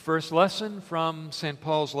First lesson from St.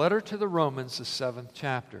 Paul's letter to the Romans, the 7th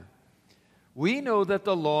chapter. We know that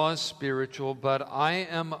the law is spiritual, but I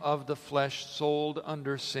am of the flesh, sold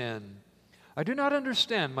under sin. I do not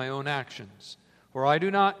understand my own actions, for I do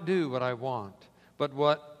not do what I want, but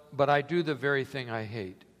I do the very thing I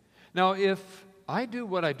hate. Now, if I do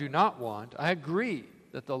what I do not want, I agree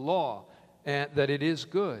that the law and that it is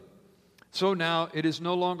good. So now it is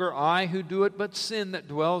no longer I who do it, but sin that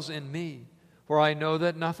dwells in me. For I know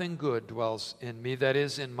that nothing good dwells in me, that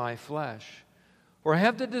is, in my flesh. For I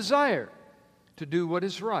have the desire to do what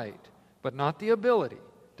is right, but not the ability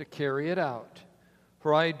to carry it out.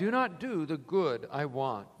 For I do not do the good I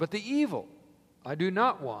want, but the evil I do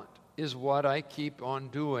not want is what I keep on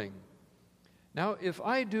doing. Now, if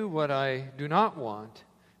I do what I do not want,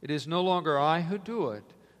 it is no longer I who do it,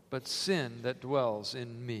 but sin that dwells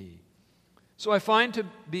in me. So I find to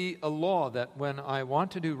be a law that when I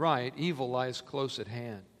want to do right, evil lies close at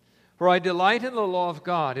hand. For I delight in the law of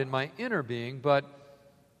God in my inner being, but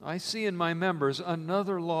I see in my members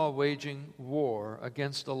another law waging war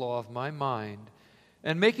against the law of my mind,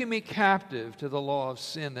 and making me captive to the law of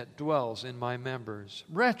sin that dwells in my members.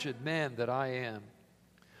 Wretched man that I am,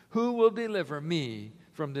 who will deliver me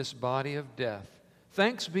from this body of death?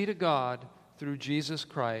 Thanks be to God through Jesus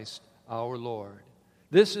Christ our Lord.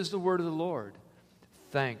 This is the word of the Lord.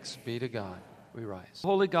 Thanks be to God. We rise.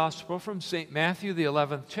 Holy Gospel from St. Matthew, the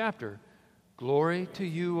 11th chapter. Glory to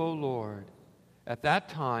you, O Lord. At that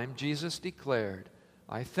time, Jesus declared,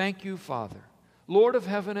 I thank you, Father, Lord of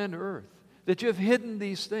heaven and earth, that you have hidden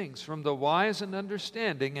these things from the wise and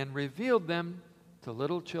understanding and revealed them to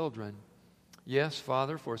little children. Yes,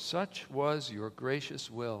 Father, for such was your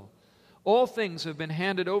gracious will. All things have been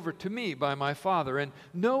handed over to me by my Father, and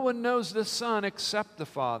no one knows the Son except the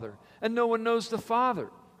Father, and no one knows the Father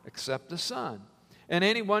except the Son, and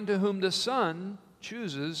anyone to whom the Son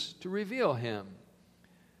chooses to reveal him.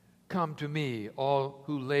 Come to me, all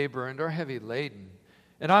who labor and are heavy laden,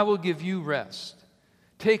 and I will give you rest.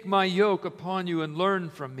 Take my yoke upon you and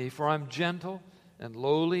learn from me, for I'm gentle and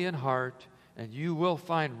lowly in heart, and you will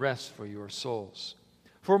find rest for your souls.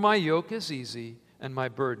 For my yoke is easy, and my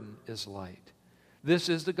burden is light. This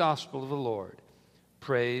is the gospel of the Lord.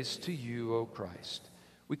 Praise to you, O Christ.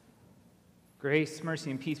 Grace,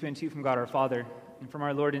 mercy, and peace be unto you from God our Father, and from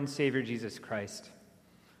our Lord and Savior Jesus Christ.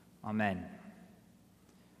 Amen.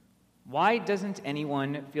 Why doesn't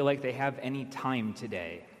anyone feel like they have any time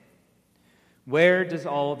today? Where does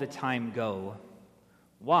all the time go?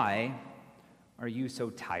 Why are you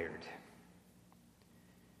so tired?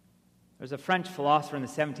 There's a French philosopher in the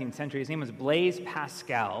 17th century. His name was Blaise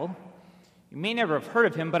Pascal. You may never have heard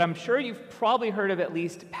of him, but I'm sure you've probably heard of at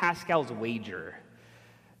least Pascal's wager.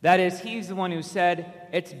 That is, he's the one who said,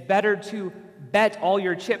 it's better to bet all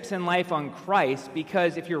your chips in life on Christ,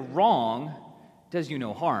 because if you're wrong, it does you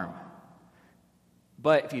no harm.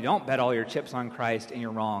 But if you don't bet all your chips on Christ and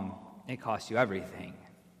you're wrong, it costs you everything.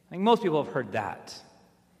 I think most people have heard that.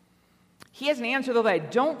 He has an answer, though, that I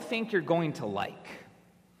don't think you're going to like.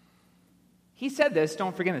 He said this,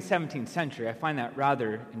 don't forget, in the 17th century. I find that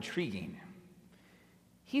rather intriguing.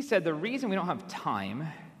 He said the reason we don't have time,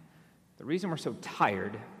 the reason we're so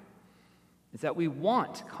tired, is that we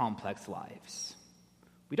want complex lives.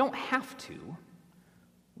 We don't have to.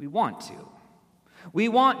 We want to. We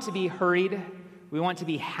want to be hurried. We want to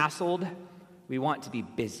be hassled. We want to be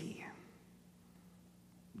busy.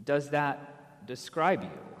 Does that describe you?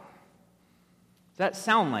 Does that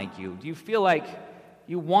sound like you? Do you feel like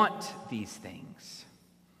you want these things?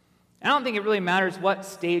 I don't think it really matters what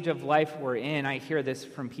stage of life we're in. I hear this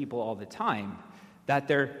from people all the time, that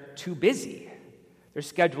they're too busy, their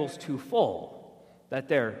schedule's too full, that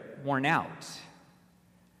they're worn out.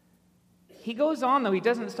 He goes on, though, he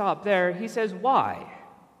doesn't stop there. He says, why?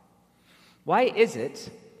 Why is it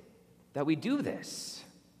that we do this?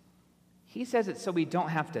 He says it's so we don't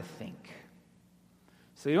have to think.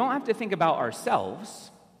 So we don't have to think about ourselves,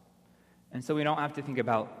 and so we don't have to think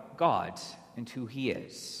about God and who He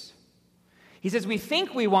is. He says we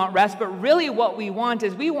think we want rest, but really what we want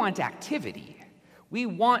is we want activity. We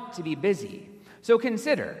want to be busy. So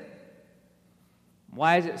consider,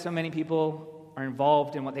 why is it so many people are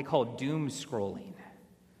involved in what they call doom scrolling?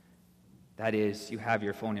 That is, you have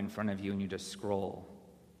your phone in front of you and you just scroll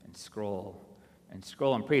and scroll and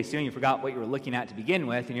scroll, and pretty soon you forgot what you were looking at to begin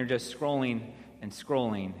with, and you're just scrolling and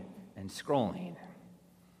scrolling and scrolling.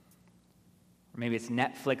 Or maybe it's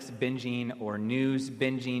Netflix binging or news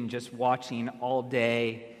binging, just watching all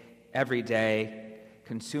day, every day,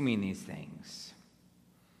 consuming these things.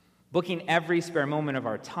 Booking every spare moment of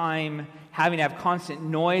our time, having to have constant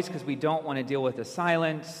noise because we don't want to deal with the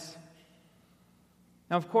silence.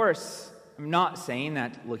 Now, of course, I'm not saying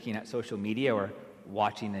that looking at social media or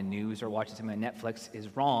watching the news or watching something on Netflix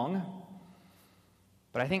is wrong.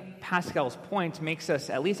 But I think Pascal's point makes us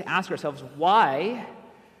at least ask ourselves why,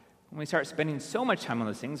 when we start spending so much time on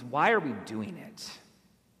those things, why are we doing it?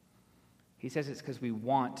 He says it's because we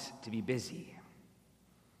want to be busy.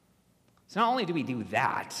 So not only do we do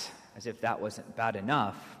that, as if that wasn't bad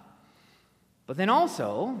enough, but then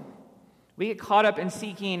also we get caught up in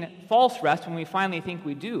seeking false rest when we finally think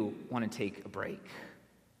we do want to take a break.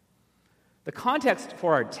 The context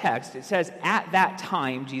for our text, it says, at that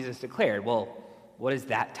time, Jesus declared. Well, what is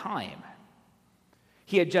that time?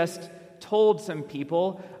 He had just told some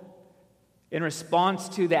people in response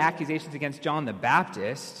to the accusations against John the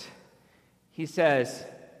Baptist, he says,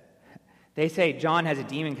 they say John has a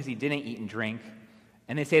demon because he didn't eat and drink,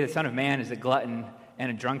 and they say the Son of Man is a glutton and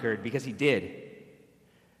a drunkard because he did.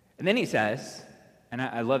 And then he says, and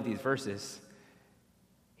I love these verses,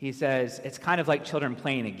 he says, it's kind of like children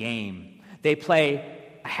playing a game. They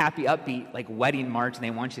play a happy, upbeat, like wedding march, and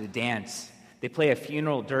they want you to dance. They play a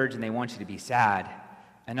funeral dirge, and they want you to be sad.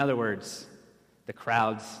 In other words, the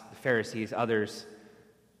crowds, the Pharisees, others,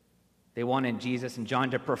 they wanted Jesus and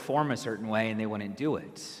John to perform a certain way, and they wouldn't do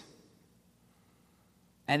it.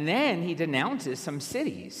 And then he denounces some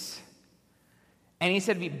cities. And he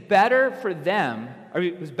said it'd be better for them, or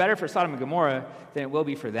it was better for Sodom and Gomorrah than it will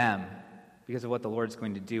be for them because of what the Lord's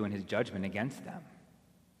going to do in his judgment against them.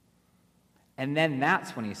 And then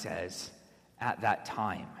that's when he says, at that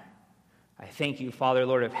time, I thank you, Father,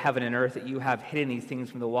 Lord of heaven and earth, that you have hidden these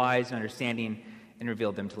things from the wise and understanding and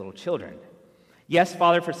revealed them to little children. Yes,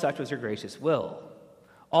 Father, for such was your gracious will.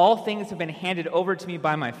 All things have been handed over to me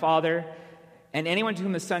by my Father, and anyone to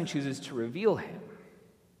whom the Son chooses to reveal him.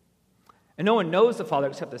 And no one knows the Father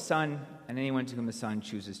except the Son, and anyone to whom the Son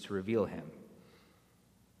chooses to reveal him.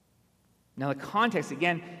 Now, the context,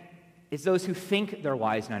 again, is those who think they're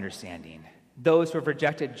wise and understanding, those who have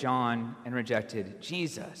rejected John and rejected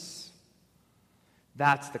Jesus.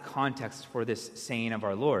 That's the context for this saying of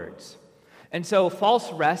our Lord's. And so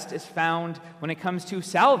false rest is found when it comes to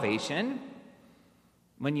salvation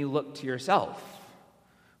when you look to yourself,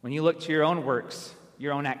 when you look to your own works,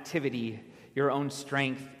 your own activity, your own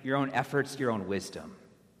strength, your own efforts, your own wisdom.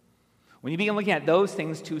 When you begin looking at those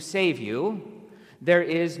things to save you, there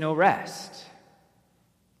is no rest.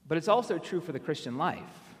 But it's also true for the Christian life.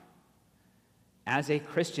 As a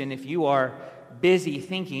Christian, if you are busy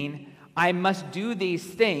thinking, I must do these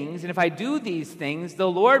things, and if I do these things,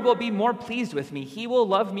 the Lord will be more pleased with me. He will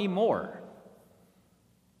love me more.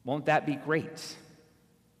 Won't that be great?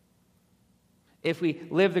 If we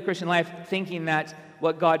live the Christian life thinking that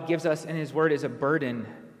what God gives us in his word is a burden,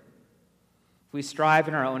 if we strive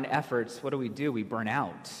in our own efforts, what do? We burn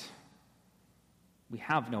out. We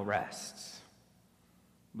have no rest.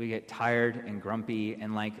 We get tired and grumpy,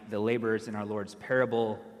 and like the laborers in our Lord's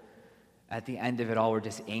parable, at the end of it all, we're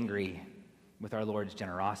just angry with our Lord's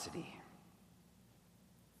generosity.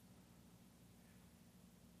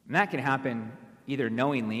 And that can happen either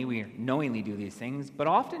knowingly, we knowingly do these things, but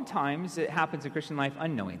oftentimes it happens in Christian life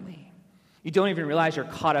unknowingly. You don't even realize you're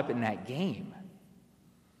caught up in that game.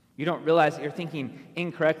 You don't realize that you're thinking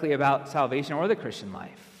incorrectly about salvation or the Christian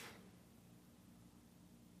life.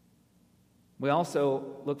 We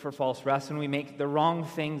also look for false rest when we make the wrong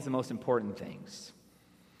things the most important things.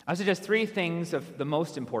 I suggest 3 things of the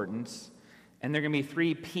most importance, and they're going to be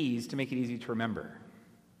 3 P's to make it easy to remember.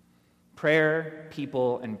 Prayer,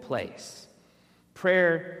 people, and place.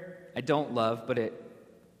 Prayer, I don't love, but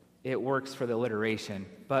it works for the alliteration.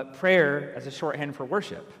 But prayer as a shorthand for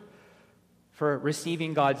worship, for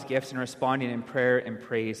receiving God's gifts and responding in prayer and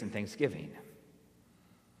praise and thanksgiving.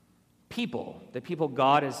 People, the people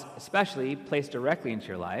God has especially placed directly into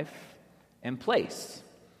your life, and place.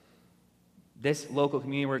 This local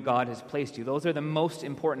community where God has placed you. Those are the most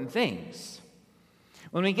important things.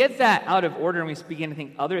 When we get that out of order and we begin to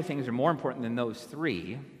think other things are more important than those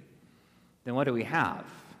 3, then what do we have?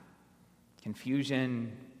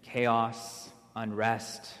 Confusion, chaos,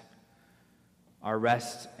 unrest. Our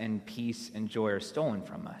rest and peace and joy are stolen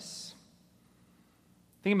from us.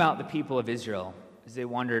 Think about the people of Israel as they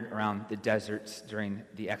wandered around the deserts during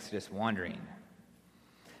the Exodus wandering.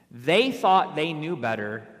 They thought they knew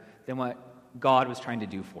better than what God was trying to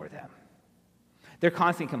do for them. They're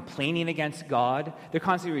constantly complaining against God. They're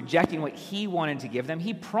constantly rejecting what he wanted to give them.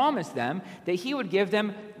 He promised them that he would give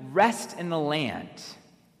them rest in the land.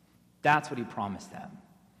 That's what he promised them.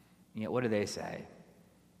 And yet what do they say?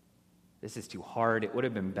 This is too hard. It would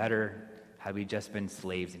have been better had we just been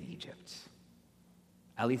slaves in Egypt.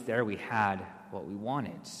 At least there we had what we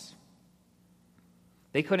wanted.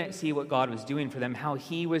 They couldn't see what God was doing for them, how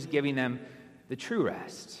he was giving them the true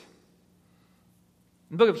rest.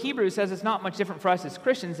 The book of Hebrews says it's not much different for us as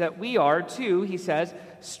Christians, that we are too, he says,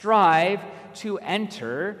 strive to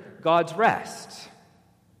enter God's rest.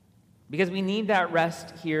 Because we need that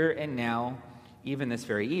rest here and now, even this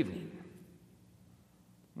very evening.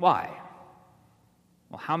 Why?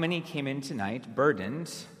 Well, how many came in tonight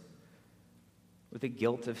burdened with the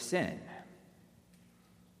guilt of sin?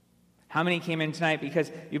 How many came in tonight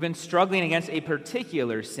because you've been struggling against a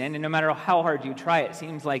particular sin, and no matter how hard you try, it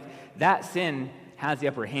seems like that sin has the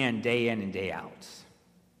upper hand day in and day out?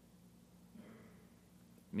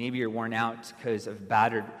 Maybe you're worn out because of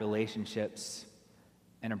battered relationships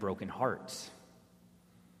and a broken heart.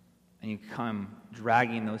 And you come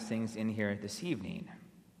dragging those things in here this evening.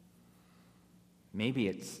 Maybe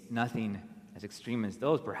it's nothing as extreme as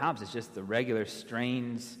those. Perhaps it's just the regular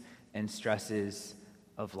strains and stresses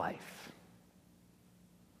of life.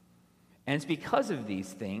 And it's because of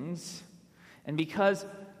these things, and because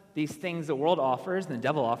these things the world offers and the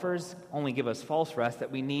devil offers only give us false rest,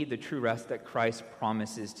 that we need the true rest that Christ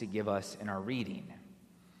promises to give us in our reading.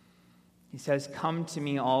 He says, "Come to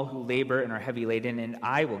me, all who labor and are heavy laden, and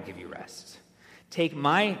I will give you rest. Take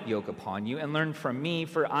my yoke upon you and learn from me,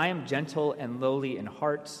 for I am gentle and lowly in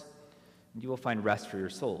heart, and you will find rest for your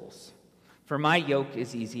souls. For my yoke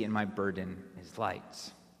is easy and my burden is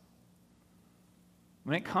light."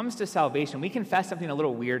 When it comes to salvation, we confess something a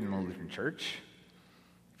little weird in the Lutheran Church.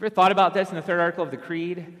 Have you ever thought about this in the third article of the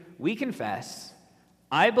Creed? We confess,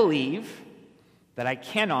 "I believe that I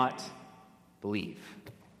cannot believe."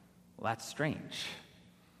 Well, that's strange.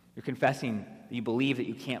 You're confessing that you believe that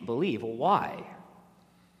you can't believe. Well, why?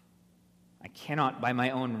 I cannot by my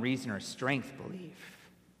own reason or strength believe.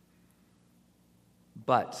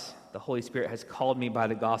 But the Holy Spirit has called me by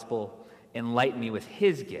the gospel, enlightened me with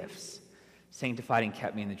his gifts, sanctified and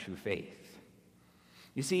kept me in the true faith.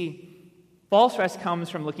 You see, false rest comes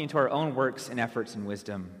from looking to our own works and efforts and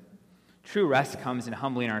wisdom. True rest comes in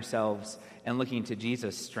humbling ourselves and looking to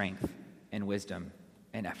Jesus' strength and wisdom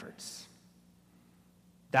and efforts.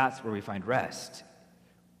 That's where we find rest.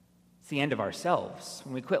 It's the end of ourselves.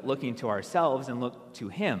 When we quit looking to ourselves and look to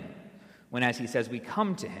him, when, as he says, we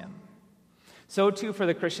come to him. So too for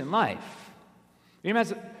the Christian life.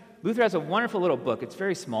 Luther has a wonderful little book. It's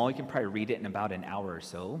very small. You can probably read it in about an hour or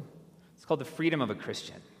so. It's called The Freedom of a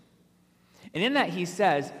Christian. And in that he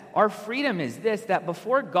says, our freedom is this, that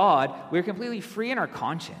before God, we're completely free in our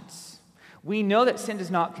conscience. We know that sin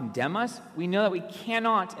does not condemn us. We know that we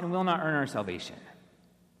cannot and will not earn our salvation.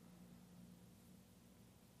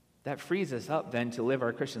 That frees us up then to live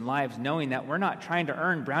our Christian lives knowing that we're not trying to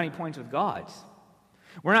earn brownie points with God.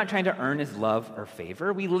 We're not trying to earn his love or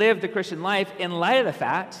favor. We live the Christian life in light of the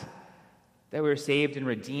fact that we're saved and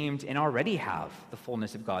redeemed and already have the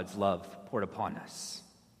fullness of God's love poured upon us.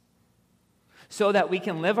 So that we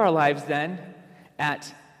can live our lives then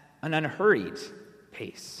at an unhurried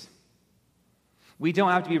pace. We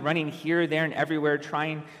don't have to be running here, there, and everywhere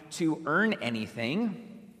trying to earn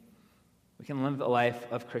anything. We can live a life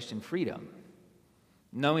of Christian freedom,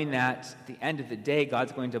 knowing that at the end of the day,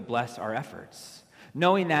 God's going to bless our efforts.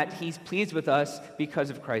 Knowing that he's pleased with us because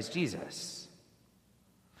of Christ Jesus.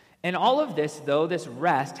 And all of this, though, this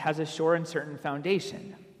rest has a sure and certain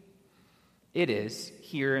foundation. It is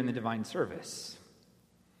here in the divine service.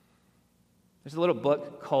 There's a little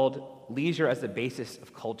book called Leisure as the Basis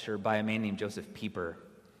of Culture by a man named Joseph Pieper.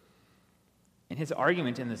 And his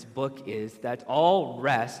argument in this book is that all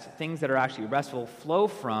rest, things that are actually restful, flow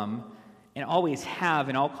from and always have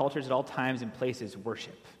in all cultures at all times and places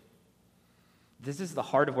worship. This is the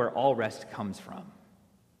heart of where all rest comes from.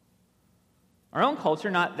 Our own culture,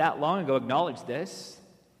 not that long ago, acknowledged this.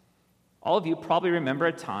 All of you probably remember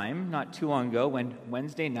a time, not too long ago, when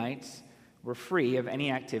Wednesday nights were free of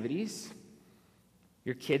any activities.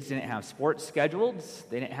 Your kids didn't have sports scheduled,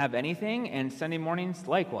 they didn't have anything, and Sunday mornings,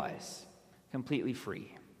 likewise, completely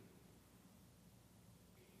free.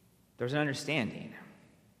 There's an understanding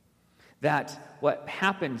that what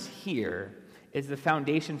happens here is the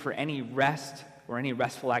foundation for any rest or any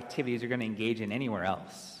restful activities you're going to engage in anywhere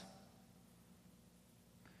else.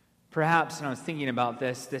 Perhaps, and I was thinking about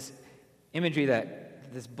this imagery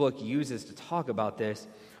that this book uses to talk about this,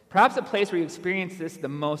 perhaps the place where you experience this the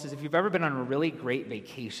most is if you've ever been on a really great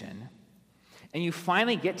vacation, and you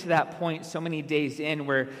finally get to that point so many days in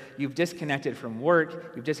where you've disconnected from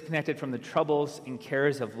work, you've disconnected from the troubles and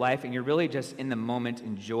cares of life, and you're really just in the moment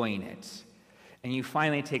enjoying it. And you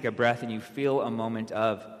finally take a breath and you feel a moment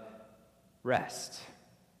of rest,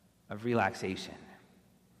 of relaxation.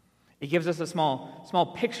 It gives us a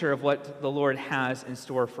small picture of what the Lord has in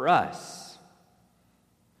store for us.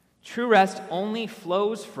 True rest only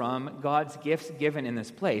flows from God's gifts given in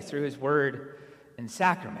this place through his word and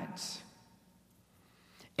sacraments.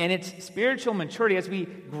 And it's spiritual maturity. As we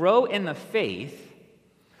grow in the faith,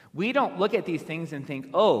 we don't look at these things and think,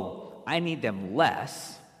 oh, I need them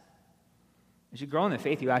less. As you grow in the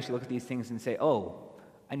faith, you actually look at these things and say, oh,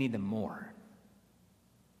 I need them more.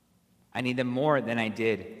 I need them more than I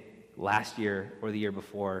did last year or the year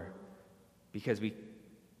before, because we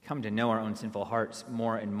come to know our own sinful hearts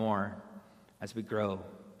more and more as we grow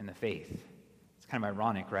in the faith. It's kind of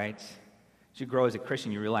ironic, right? As you grow as a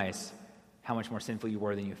Christian, you realize how much more sinful you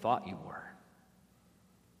were than you thought you were.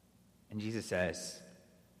 And Jesus says,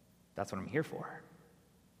 that's what I'm here for.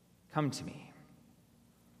 Come to me.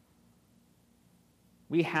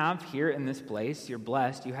 We have here in this place, you're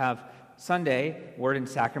blessed, you have Sunday, word and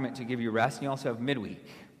sacrament to give you rest, and you also have midweek.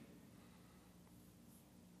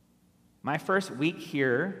 My first week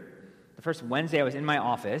here, the first Wednesday I was in my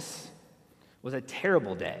office, was a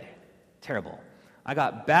terrible day. Terrible. I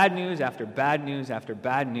got bad news after bad news after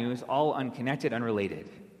bad news, all unconnected, unrelated.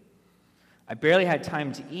 I barely had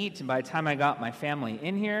time to eat, and by the time I got my family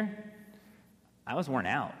in here, I was worn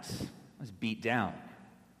out. I was beat down.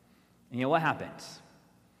 And you know what happened?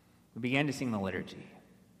 We began to sing the liturgy.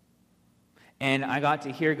 And I got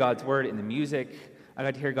to hear God's word in the music. I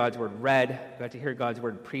got to hear God's word read. I got to hear God's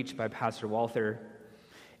word preached by Pastor Walther.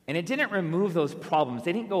 And it didn't remove those problems.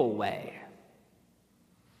 They didn't go away.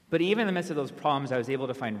 But even in the midst of those problems, I was able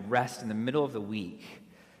to find rest in the middle of the week,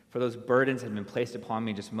 for those burdens had been placed upon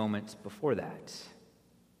me just moments before that.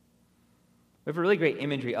 We have a really great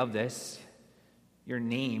imagery of this. Your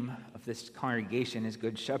name of this congregation is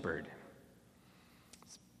Good Shepherd.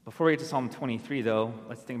 Before we get to Psalm 23, though,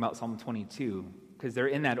 let's think about Psalm 22, because they're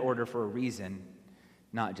in that order for a reason,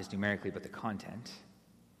 not just numerically, but the content.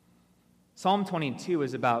 Psalm 22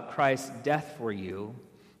 is about Christ's death for you,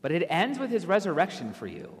 but it ends with his resurrection for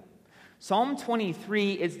you. Psalm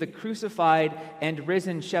 23 is the crucified and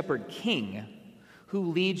risen shepherd king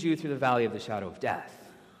who leads you through the valley of the shadow of death.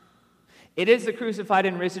 It is the crucified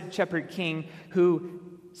and risen shepherd king who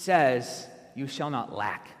says, you shall not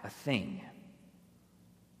lack a thing.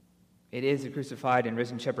 It is the crucified and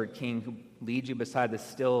risen shepherd king who leads you beside the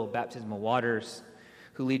still baptismal waters,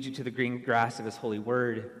 who leads you to the green grass of his holy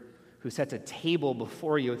word, who sets a table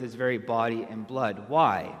before you with his very body and blood.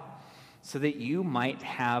 Why? So that you might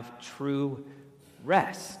have true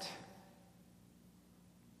rest.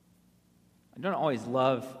 I don't always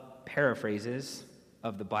love paraphrases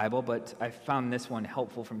of the Bible, but I found this one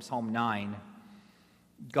helpful from Psalm 9.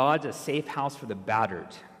 God's a safe house for the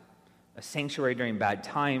battered, a sanctuary during bad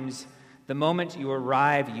times. The moment you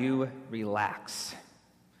arrive, you relax.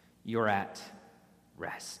 You're at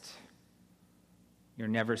rest. You're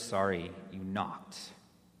never sorry you knocked.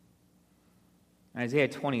 In Isaiah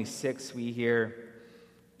 26, we hear,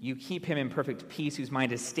 you keep him in perfect peace whose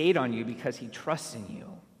mind is stayed on you because he trusts in you.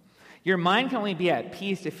 Your mind can only be at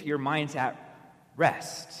peace if your mind's at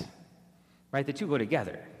rest. Right? The two go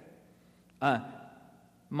together. A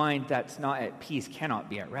mind that's not at peace cannot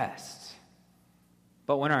be at rest.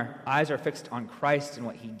 But when our eyes are fixed on Christ and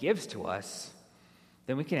what he gives to us,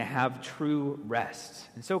 then we can have true rest.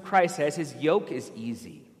 And so Christ says his yoke is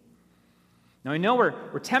easy. Now I know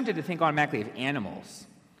we're tempted to think automatically of animals.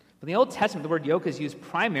 But in the Old Testament, the word yoke is used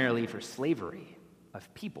primarily for slavery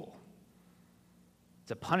of people.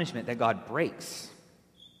 It's a punishment that God breaks.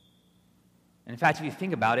 And in fact, if you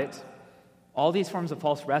think about it, all these forms of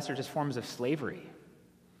false rest are just forms of slavery,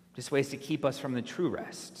 just ways to keep us from the true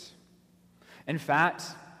rest. In fact,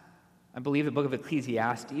 I believe the book of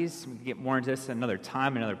Ecclesiastes, we can get more into this another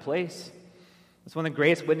time, another place. It's one of the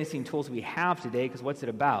greatest witnessing tools we have today, because what's it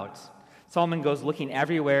about? Solomon goes looking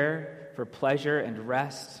everywhere for pleasure and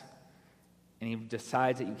rest, and he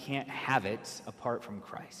decides that you can't have it apart from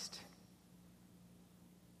Christ.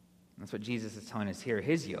 And that's what Jesus is telling us here.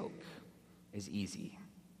 His yoke is easy.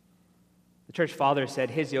 The church father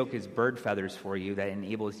said his yoke is bird feathers for you that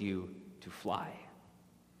enables you to fly.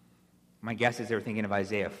 My guess is they were thinking of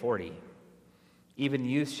Isaiah 40. Even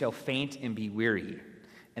youth shall faint and be weary,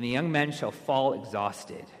 and the young men shall fall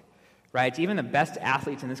exhausted. Right? Even the best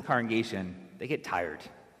athletes in this congregation, they get tired.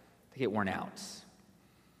 They get worn out.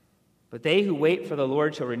 But they who wait for the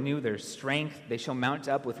Lord shall renew their strength. They shall mount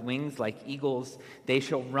up with wings like eagles. They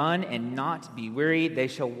shall run and not be weary. They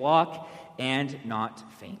shall walk and not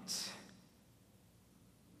faint.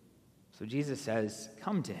 So Jesus says,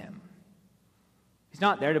 come to him. He's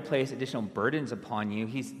not there to place additional burdens upon you.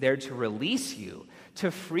 He's there to release you,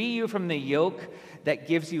 to free you from the yoke that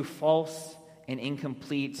gives you false and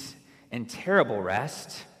incomplete and terrible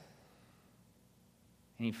rest.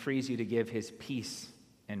 And he frees you to give his peace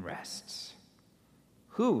and rests.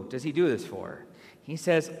 Who does he do this for? He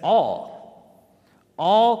says, all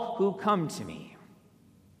who come to me.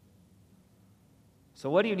 So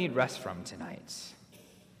what do you need rest from tonight?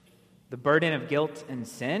 The burden of guilt and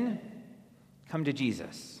sin? Come to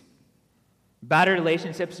Jesus. Battered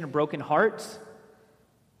relationships and a broken heart?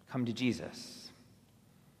 Come to Jesus.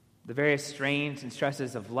 The various strains and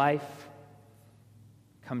stresses of life?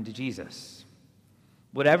 Come to Jesus.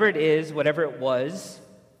 Whatever it is, whatever it was,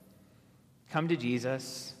 come to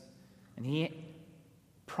Jesus, and he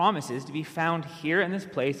promises to be found here in this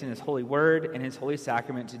place in his holy word and his holy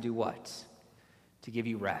sacrament to do what? To give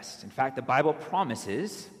you rest. In fact, the Bible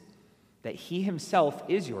promises that he himself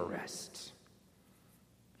is your rest.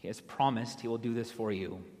 He has promised he will do this for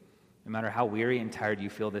you, no matter how weary and tired you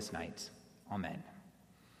feel this night. Amen.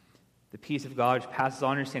 The peace of God, which passes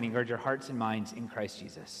all understanding, guard your hearts and minds in Christ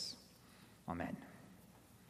Jesus. Amen.